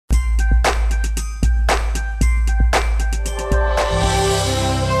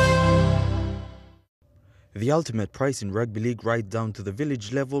The ultimate prize in rugby league right down to the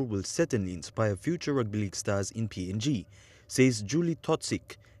village level will certainly inspire future rugby league stars in PNG, says Julie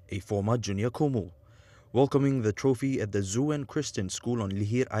Totsik, a former junior Como. Welcoming the trophy at the Zoo and Christian School on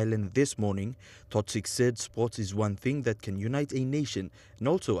Lihir Island this morning, Totsik said sports is one thing that can unite a nation and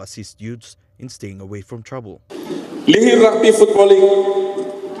also assist youths in staying away from trouble. Lihir Rugby Football League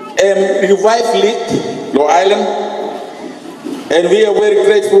revived Lihir Island, and we are very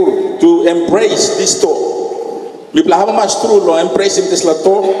grateful to embrace this tour. We have much true lo embracing this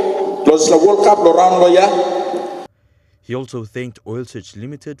lato, the World Cup around loya. He also thanked Oil Search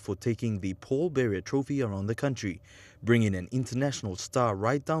Limited for taking the Paul Barriere trophy around the country, bringing an international star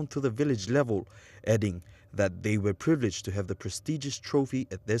right down to the village level, adding that they were privileged to have the prestigious trophy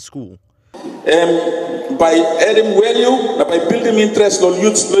at their school. By adding value, by building interest on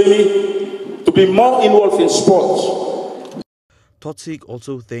youth to be more involved in sports. Totsik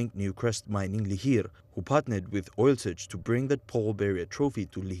also thanked Newcrest Mining Lihir, who partnered with Oil Search to bring the Paul Barriere trophy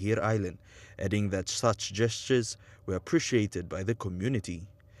to Lihir Island, adding that such gestures were appreciated by the community.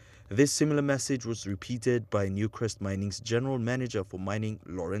 This similar message was repeated by Newcrest Mining's General Manager for Mining,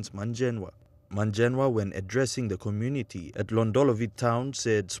 Lawrence Manjanwa. Manjanwa, when addressing the community at Londolovit town,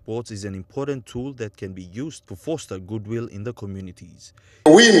 said sports is an important tool that can be used to foster goodwill in the communities.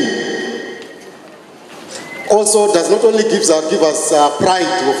 Win also does not only give us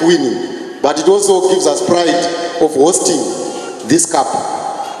pride of winning, but it also gives us pride of hosting this cup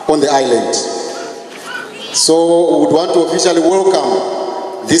on the island. So we would want to officially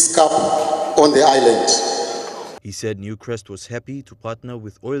welcome this cup on the island. He said Newcrest was happy to partner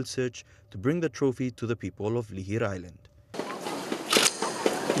with Oil Search to bring the trophy to the people of Lihir Island.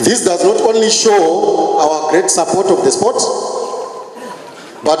 This does not only show our great support of the sport,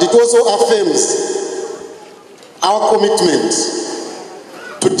 but it also affirms our commitment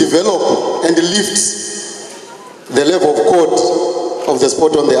to develop and lift the level of code of the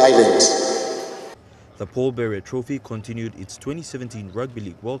sport on the island. The Paul Barriere Trophy continued its 2017 Rugby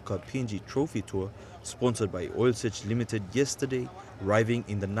League World Cup PNG Trophy Tour, sponsored by Oil Search Limited yesterday, arriving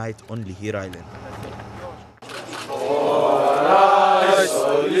in the night on Lihir Island.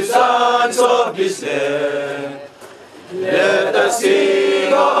 Sons of this land, let us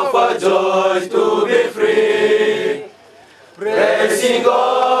sing of our joy to be free, praising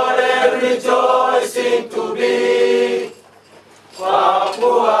God and rejoicing to be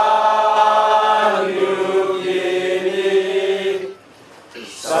Papua New Guinea,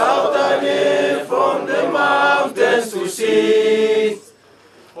 Southern from the mountains to sea.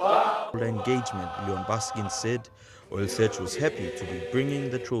 For engagement, Leon Baskin said Oil Search was happy to be bringing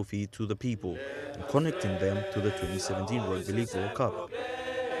the trophy to the people and connecting them to the 2017 Rugby League World Cup.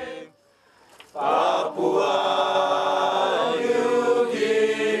 Papua New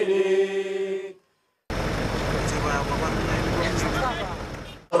Guinea.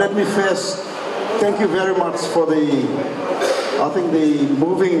 Let me first thank you very much for the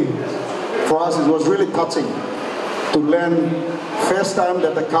moving for us. It was really touching to learn first time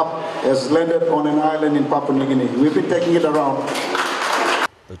that the cup has landed on an island in Papua New Guinea. We've been taking it around.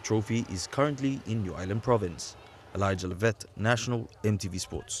 The trophy is currently in New Island Province. Elijah Levet, National EMTV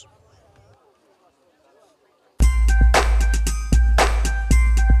Sports.